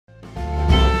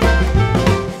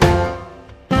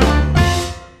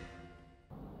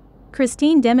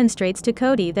Christine demonstrates to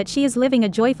Kody that she is living a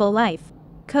joyful life.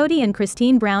 Kody and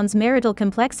Christine Brown's marital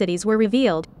complexities were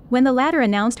revealed when the latter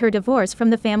announced her divorce from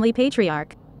the family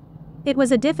patriarch. It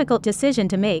was a difficult decision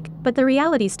to make, but the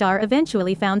reality star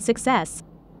eventually found success.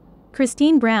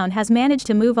 Christine Brown has managed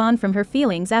to move on from her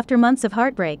feelings after months of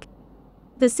heartbreak.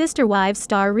 The Sister Wives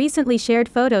star recently shared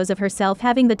photos of herself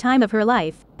having the time of her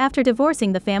life after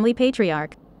divorcing the family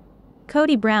patriarch.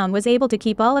 Kody Brown was able to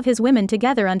keep all of his women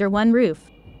together under one roof.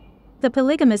 The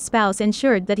polygamous spouse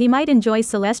ensured that he might enjoy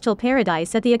celestial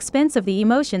paradise at the expense of the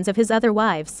emotions of his other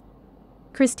wives.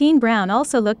 Christine Brown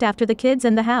also looked after the kids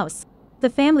and the house. The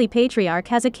family patriarch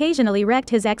has occasionally wrecked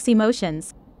his ex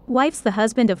emotions. Wife's the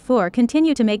husband of four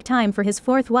continue to make time for his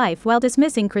fourth wife while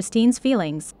dismissing Christine's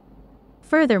feelings.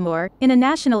 Furthermore, in a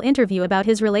national interview about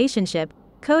his relationship,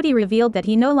 Kody revealed that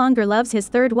he no longer loves his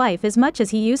third wife as much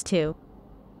as he used to.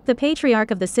 The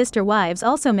patriarch of the Sister Wives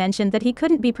also mentioned that he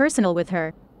couldn't be personal with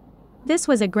her. This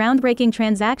was a groundbreaking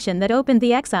transaction that opened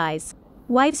the ex's eyes.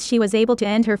 Wives, she was able to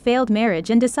end her failed marriage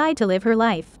and decide to live her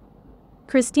life.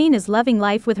 Christine is loving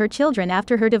life with her children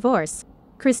after her divorce.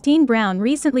 Christine Brown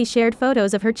recently shared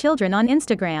photos of her children on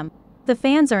Instagram. The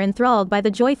fans are enthralled by the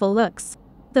joyful looks.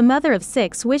 The mother of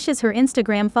 6 wishes her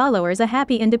Instagram followers a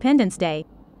happy Independence Day.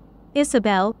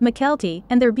 Isabel, McKelty,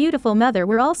 and their beautiful mother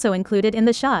were also included in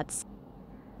the shots.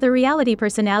 The reality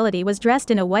personality was dressed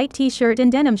in a white t-shirt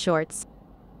and denim shorts.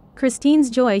 Christine's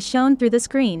joy shone through the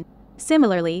screen.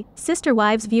 Similarly, Sister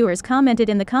Wives viewers commented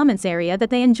in the comments area that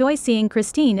they enjoy seeing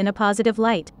Christine in a positive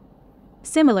light.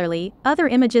 Similarly, other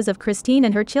images of Christine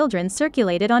and her children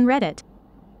circulated on Reddit.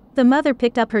 The mother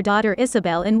picked up her daughter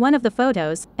Isabel in one of the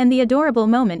photos, and the adorable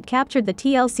moment captured the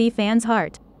TLC fans'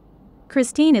 heart.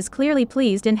 Christine is clearly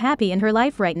pleased and happy in her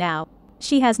life right now.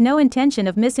 She has no intention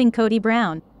of missing Kody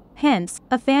Brown. Hence,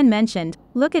 a fan mentioned,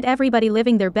 "Look at everybody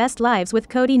living their best lives with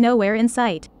Kody nowhere in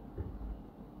sight."